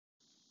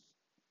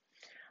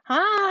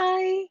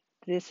Hi,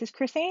 this is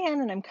Chris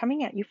Ann, and I'm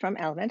coming at you from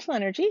Elemental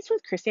Energies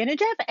with Chris Ann and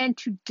Jeff. And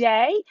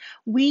today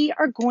we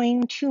are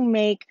going to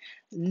make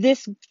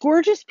this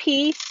gorgeous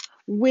piece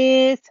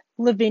with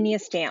Lavinia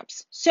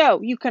stamps.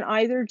 So you can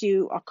either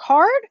do a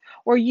card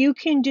or you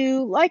can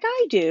do, like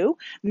I do,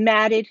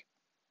 matted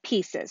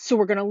pieces. So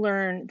we're going to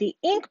learn the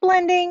ink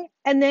blending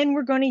and then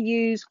we're going to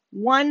use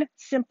one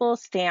simple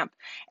stamp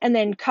and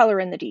then color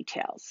in the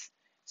details.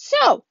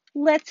 So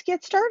let's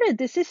get started.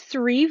 This is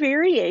 3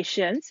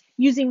 variations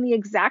using the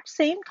exact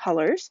same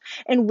colors,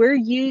 and we're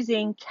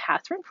using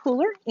Catherine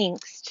Pooler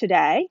inks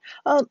today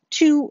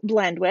to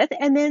blend with,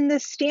 and then the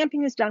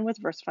stamping is done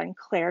with VersaFine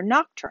Claire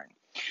Nocturne.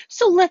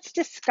 So let's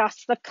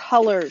discuss the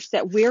colors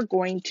that we're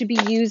going to be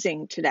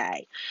using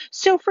today.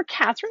 So for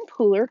Catherine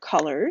Pooler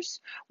colors,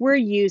 we're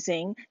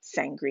using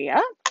Sangria,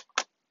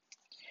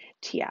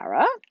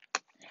 Tiara,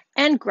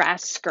 and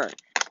Grass Skirt.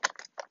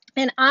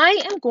 And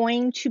I am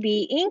going to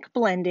be ink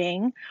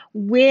blending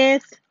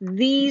with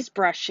these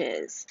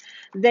brushes.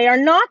 They are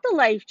not the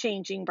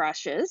life-changing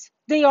brushes.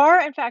 They are,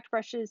 in fact,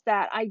 brushes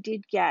that I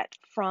did get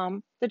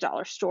from the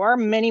dollar store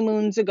many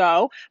moons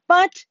ago.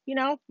 But, you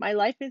know, my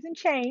life isn't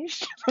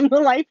changed from the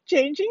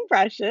life-changing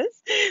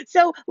brushes.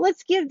 So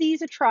let's give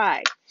these a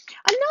try.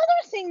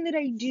 Another thing that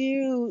I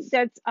do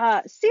that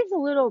saves a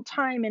little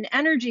time and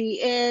energy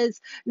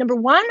is, number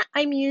one,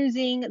 I'm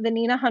using the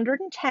Nina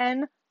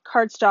 110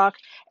 cardstock,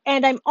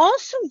 and I'm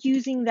also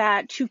using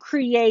that to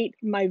create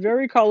my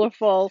very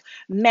colorful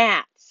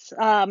mats.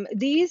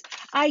 These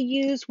I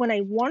use when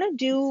I want to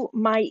do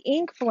my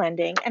ink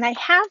blending, and I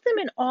have them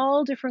in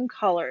all different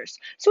colors.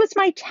 So it's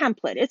my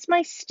template, it's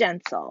my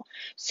stencil.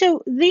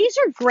 So these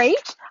are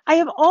great. I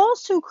have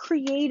also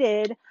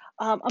created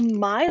a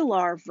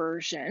Mylar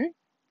version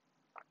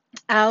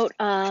out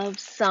of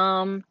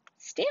some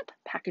stamp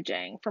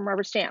packaging from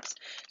Rubber Stamps.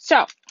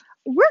 So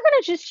we're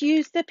going to just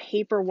use the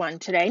paper one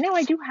today. Now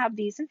I do have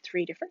these in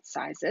 3 different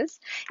sizes.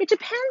 It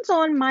depends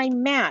on my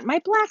mat,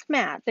 my black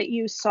mat that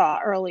you saw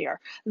earlier.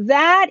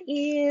 That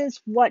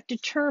is what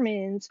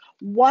determines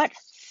what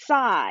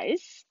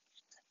size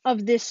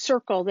of this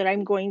circle that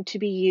I'm going to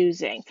be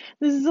using.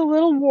 This is a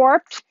little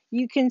warped.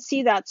 You can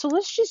see that. So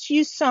let's just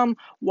use some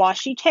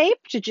washi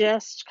tape to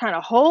just kind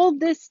of hold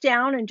this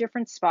down in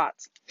different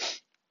spots.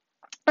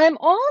 I'm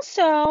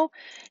also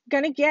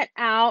going to get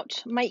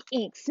out my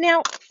inks.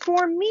 Now,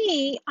 for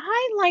me,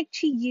 I like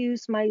to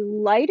use my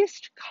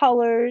lightest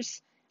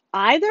colors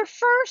either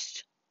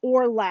first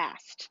or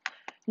last,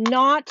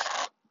 not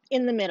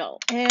in the middle.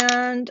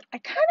 And I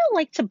kind of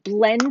like to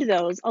blend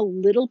those a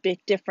little bit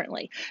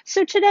differently.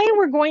 So today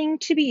we're going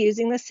to be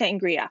using the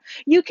Sangria.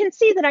 You can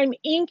see that I'm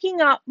inking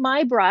up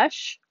my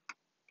brush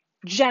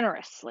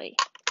generously.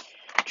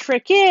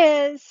 Trick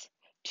is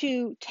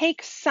to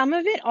take some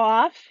of it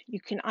off.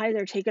 You can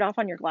either take it off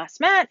on your glass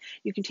mat,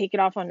 you can take it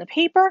off on the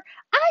paper.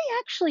 I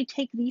actually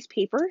take these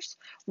papers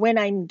when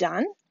I'm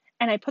done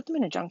and I put them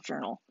in a junk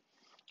journal.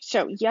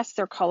 So yes,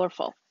 they're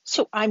colorful.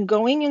 So I'm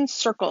going in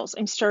circles.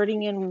 I'm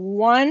starting in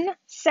one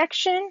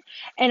section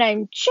and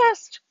I'm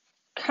just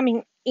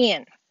coming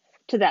in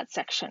to that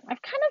section.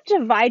 I've kind of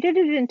divided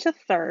it into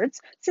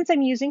thirds since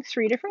I'm using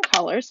 3 different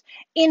colors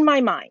in my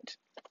mind.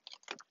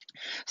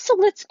 So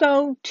let's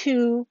go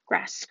to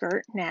Grass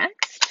Skirt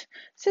next.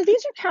 So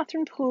these are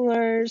Catherine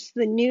Pooler's,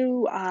 the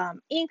new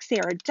inks. They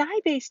are a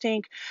dye-based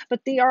ink, but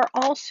they are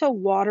also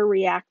water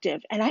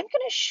reactive. And I'm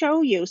going to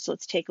show you, so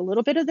let's take a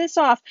little bit of this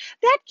off.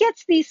 That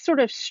gets these sort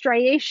of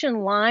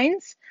striation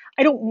lines.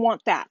 I don't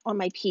want that on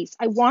my piece.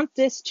 I want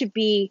this to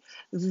be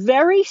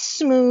very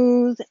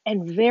smooth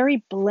and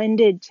very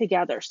blended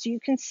together. So you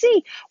can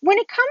see when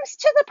it comes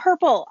to the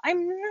purple,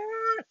 I'm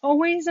not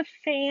always a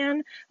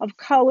fan of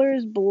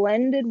colors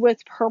blended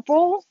with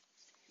purple.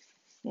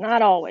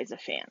 Not always a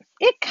fan.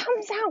 It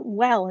comes out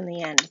well in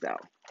the end though.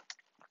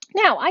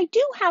 Now I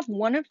do have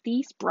one of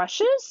these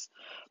brushes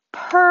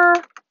per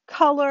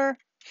color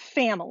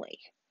family.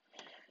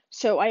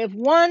 So I have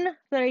one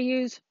that I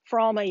use for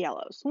all my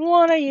yellows,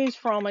 one I use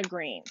for all my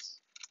greens,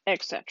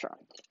 etc.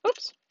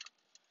 Oops.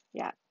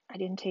 Yeah, I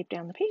didn't tape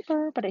down the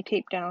paper, but I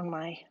taped down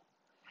my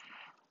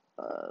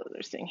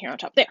this thing here on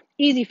top. There,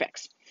 easy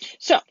fix.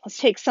 So let's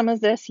take some of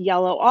this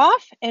yellow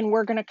off and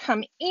we're going to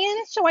come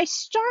in. So I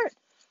start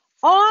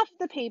off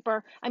the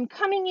paper. I'm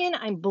coming in,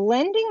 I'm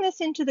blending this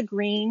into the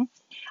green.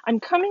 I'm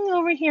coming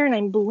over here and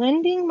I'm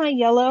blending my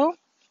yellow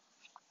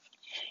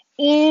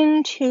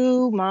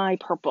into my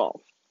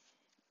purple.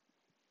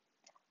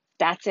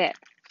 That's it.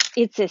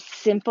 It's as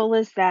simple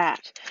as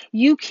that.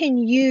 You can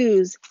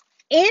use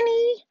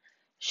any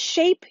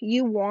shape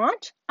you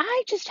want.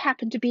 I just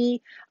happen to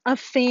be a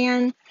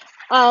fan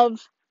of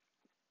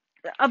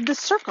the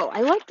circle.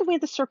 I like the way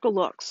the circle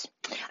looks.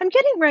 I'm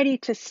getting ready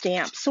to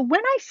stamp. So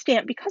when I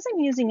stamp, because I'm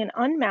using an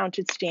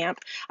unmounted stamp,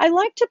 I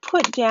like to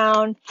put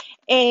down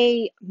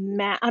a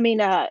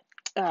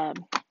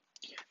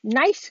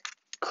nice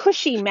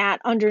cushy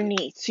mat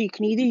underneath. So you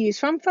can either use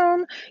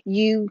foam,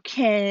 you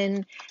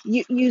can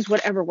use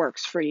whatever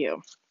works for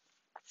you.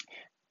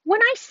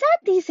 When I said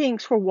these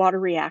inks were water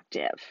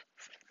reactive,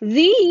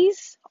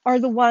 these are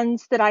the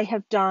ones that I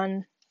have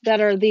done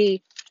that are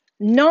the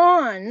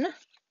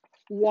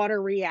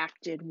non-water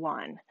reacted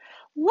one.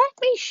 Let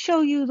me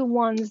show you the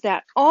ones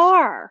that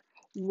are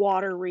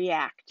water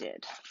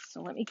reacted.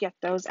 So let me get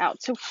those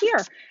out. So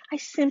here, I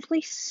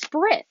simply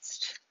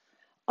spritzed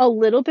a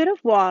little bit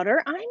of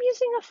water. I'm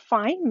using a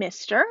fine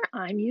mister.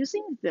 I'm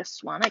using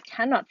this one. I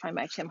cannot find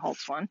my Tim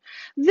Holtz one.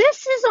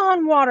 This is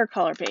on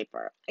watercolor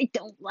paper. I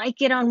don't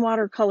like it on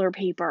watercolor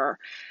paper.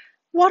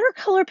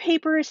 Watercolor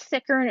paper is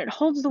thicker and it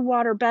holds the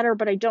water better,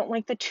 but I don't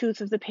like the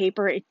tooth of the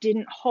paper. It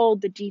didn't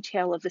hold the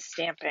detail of the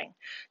stamping.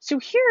 So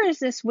here is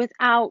this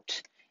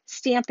without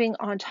stamping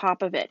on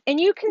top of it. And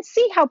you can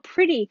see how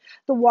pretty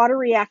the water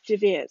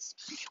reactive is.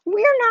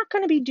 We're not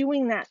going to be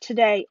doing that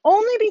today,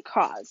 only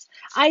because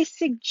I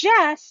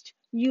suggest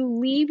you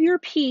leave your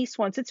piece,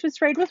 once it's been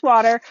sprayed with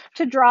water,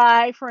 to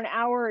dry for an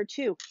hour or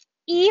two.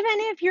 Even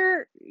if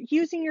you're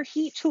using your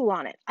heat tool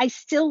on it, I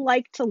still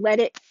like to let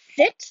it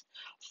sit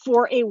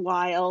for a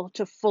while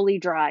to fully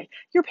dry.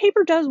 Your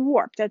paper does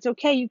warp. That's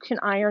okay. You can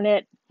iron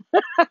it.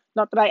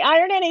 Not that I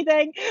iron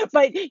anything,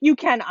 but you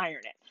can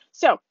iron it.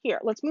 So here,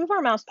 let's move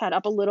our mouse pad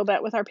up a little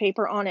bit with our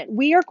paper on it.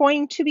 We are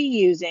going to be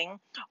using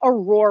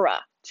Aurora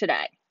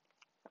today.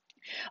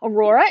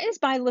 Aurora is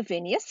by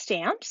Lavinia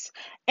Stamps,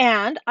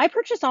 and I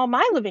purchase all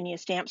my Lavinia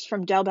stamps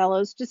from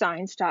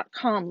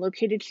delbellowsdesigns.com,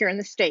 located here in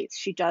the States.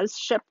 She does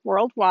ship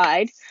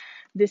worldwide.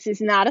 This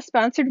is not a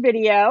sponsored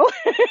video,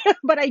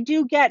 but I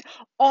do get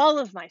all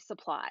of my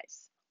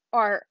supplies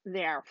are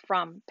there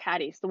from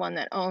Patty's, the one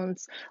that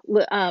owns,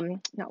 not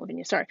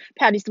Lavinia, sorry,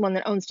 Patty's the one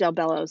that owns Del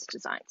Bellows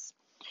Designs.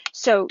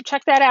 So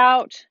check that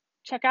out.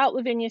 Check out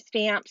Lavinia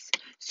Stamps.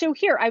 So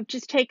here, I've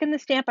just taken the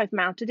stamp, I've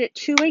mounted it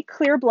to a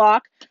clear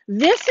block.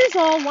 This is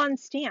all one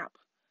stamp.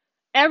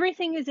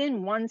 Everything is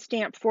in one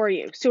stamp for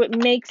you, so it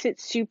makes it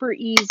super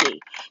easy.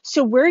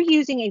 So we're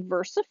using a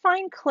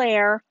VersaFine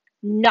Clair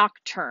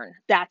Nocturne.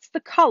 That's the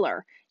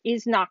color,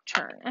 is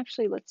Nocturne.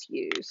 Actually, let's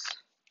use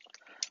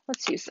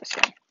this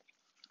one.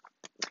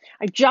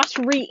 I just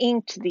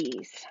re-inked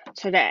these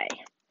today.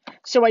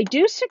 So I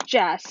do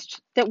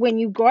suggest that when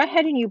you go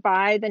ahead and you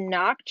buy the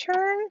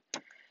Nocturne,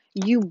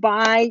 you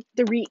buy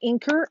the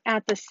re-inker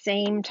at the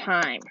same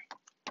time.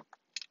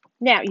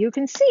 Now you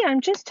can see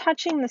I'm just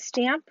touching the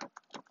stamp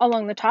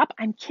along the top.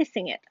 I'm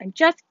kissing it. I'm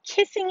just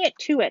kissing it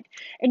to it.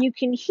 And you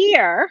can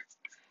hear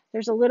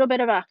there's a little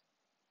bit of a,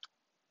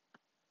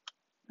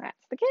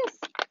 that's the kiss.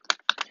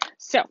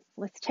 So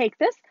let's take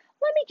this.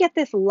 Let me get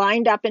this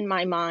lined up in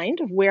my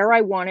mind of where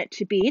I want it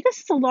to be. This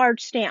is a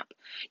large stamp.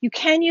 You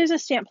can use a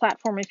stamp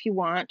platform if you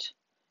want.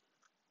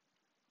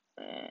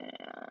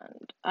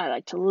 And I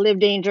like to live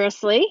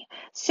dangerously.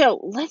 So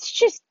let's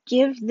just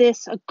give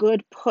this a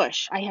good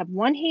push. I have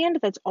one hand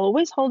that's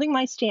always holding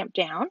my stamp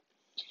down.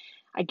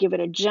 I give it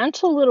a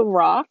gentle little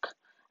rock.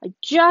 I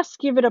just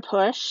give it a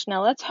push.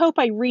 Now let's hope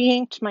I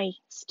re-inked my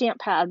stamp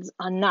pads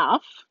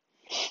enough.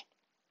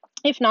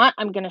 If not,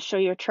 I'm going to show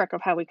you a trick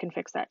of how we can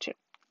fix that too.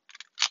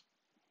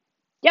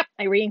 Yep,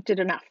 I re-inked it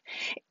enough.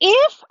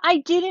 If I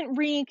didn't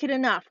re-ink it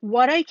enough,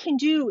 what I can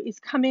do is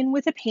come in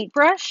with a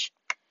paintbrush,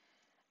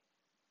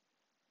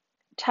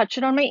 touch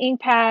it on my ink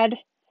pad,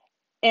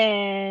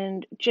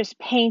 and just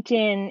paint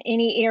in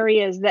any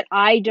areas that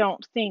I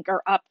don't think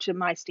are up to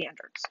my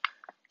standards.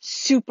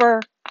 Super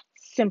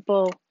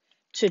simple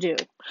to do.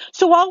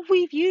 So all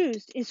we've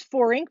used is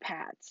 4 ink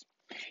pads.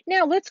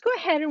 Now let's go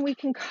ahead and we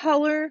can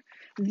color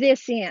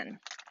this in.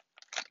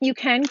 You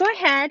can go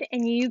ahead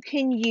and you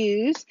can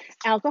use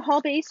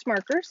alcohol-based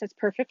markers. That's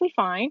perfectly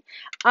fine.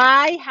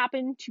 I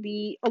happen to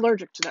be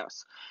allergic to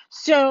those.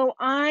 So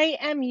I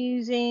am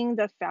using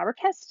the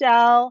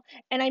Faber-Castell,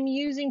 and I'm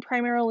using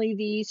primarily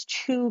these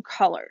 2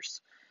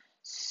 colors.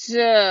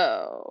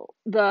 So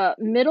the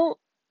middle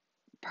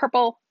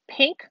purple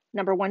pink,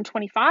 number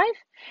 125,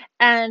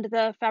 and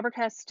the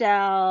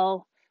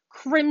Faber-Castell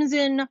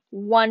crimson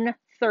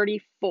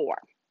 134.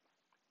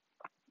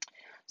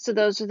 So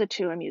those are the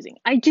 2 I'm using.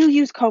 I do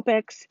use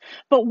Copics,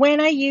 but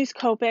when I use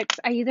Copics,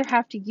 I either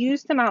have to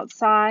use them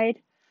outside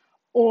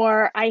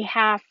or I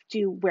have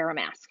to wear a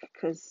mask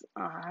because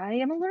I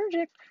am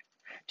allergic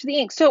to the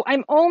ink. So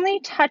I'm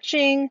only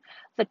touching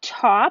the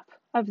top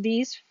of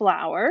these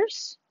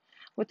flowers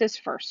with this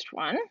first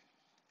one.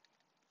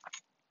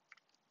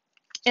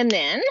 And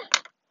then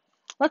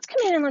let's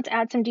come in and let's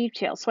add some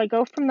detail. So I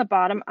go from the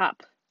bottom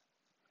up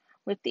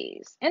with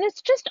these. And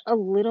it's just a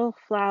little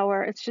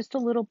flower. It's just a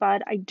little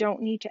bud. I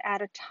don't need to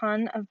add a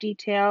ton of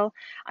detail.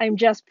 I'm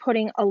just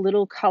putting a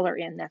little color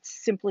in. That's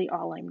simply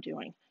all I'm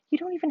doing. You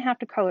don't even have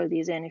to color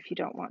these in if you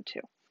don't want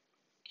to.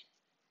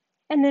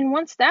 And then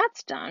once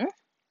that's done,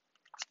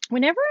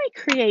 whenever I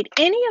create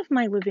any of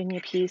my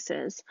Lavinia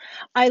pieces,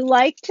 I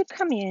like to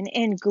come in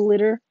and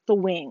glitter the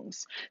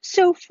wings.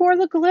 So for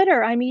the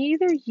glitter, I'm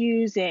either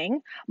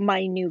using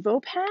my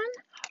Nuvo pen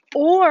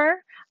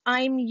or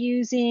I'm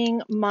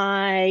using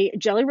my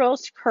Jelly Roll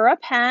Sakura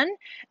pen,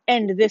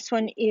 and this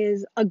one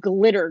is a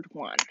glittered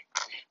one.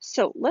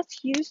 So let's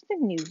use the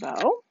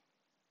Nuvo.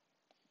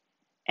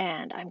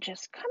 And I'm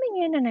just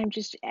coming in and I'm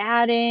just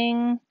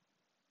adding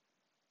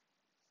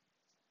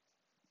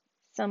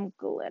some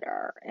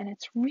glitter, and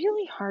it's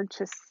really hard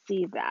to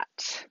see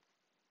that.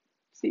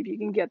 See if you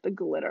can get the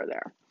glitter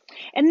there.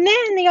 And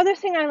then the other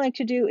thing I like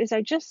to do is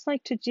I just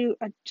like to do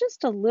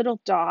just a little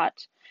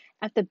dot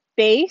at the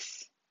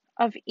base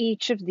of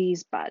each of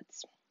these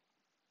buds.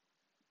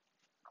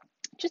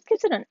 Just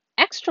gives it an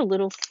extra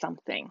little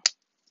something.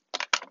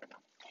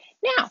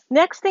 Now,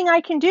 next thing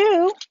I can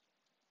do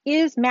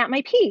is mat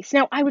my piece.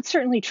 Now, I would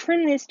certainly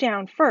trim this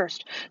down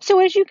first. So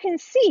as you can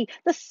see,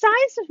 the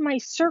size of my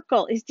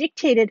circle is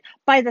dictated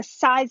by the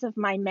size of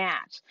my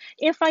mat.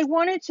 If I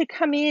wanted to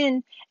come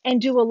in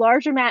and do a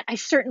larger mat, I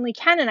certainly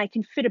can, and I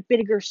can fit a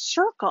bigger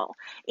circle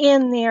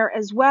in there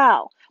as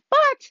well.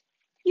 But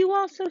you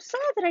also saw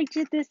that I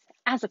did this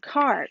as a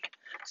card.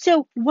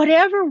 So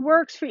whatever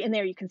works for you, and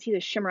there you can see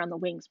the shimmer on the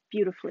wings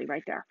beautifully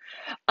right there.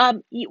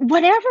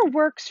 Whatever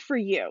works for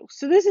you.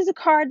 So this is a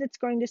card that's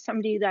going to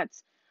somebody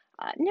that's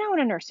now in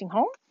a nursing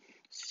home.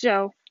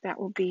 So that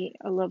will be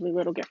a lovely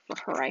little gift for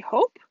her, I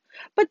hope.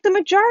 But the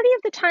majority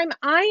of the time,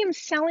 I am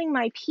selling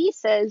my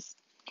pieces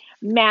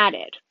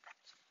matted.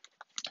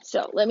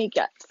 So let me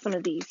get some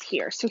of these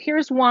here. So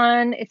here's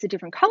one. It's a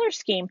different color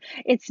scheme.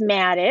 It's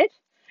matted,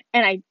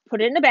 and I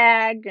put it in a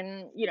bag,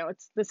 and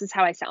this is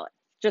how I sell it,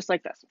 just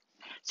like this.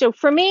 So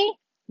for me,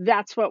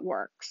 that's what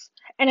works.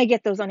 And I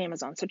get those on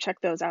Amazon, so check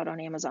those out on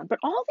Amazon. But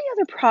all the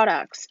other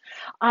products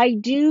I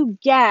do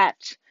get,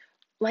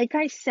 like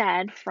I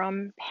said,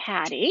 from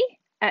Patty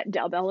at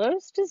Del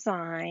Bellows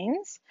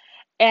Designs.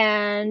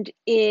 And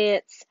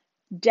it's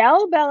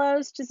Del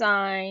Bellows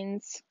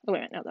Designs. Oh, wait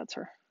a minute. No, that's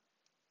her.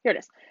 Here it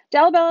is.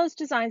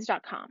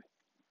 DelBellowsDesigns.com.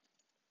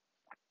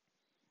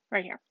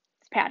 Right here.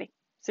 It's Patty.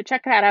 So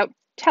check that out.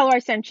 Tell her I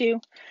sent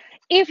you.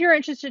 If you're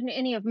interested in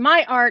any of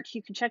my art,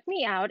 you can check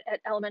me out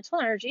at Elemental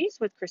Energies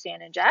with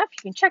Chris-Ann and Jeff.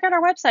 You can check out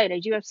our website. I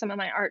do have some of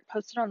my art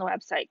posted on the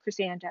website,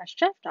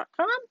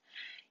 chrisann-jeff.com.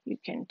 You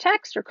can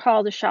text or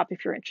call the shop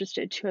if you're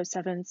interested,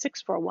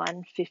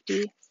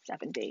 207-641-5070.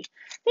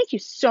 Thank you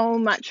so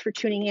much for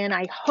tuning in.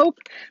 I hope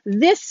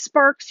this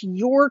sparks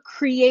your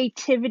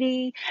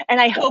creativity,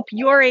 and I hope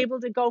you're able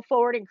to go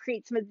forward and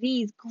create some of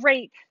these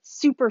great,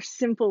 super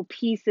simple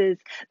pieces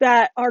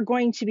that are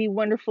going to be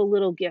wonderful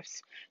little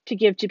gifts to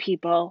give to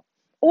people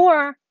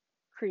or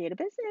create a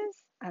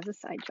business as a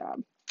side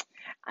job.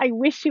 I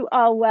wish you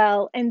all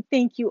well, and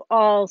thank you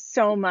all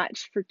so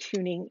much for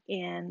tuning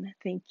in.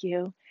 Thank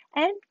you.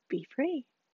 And be free.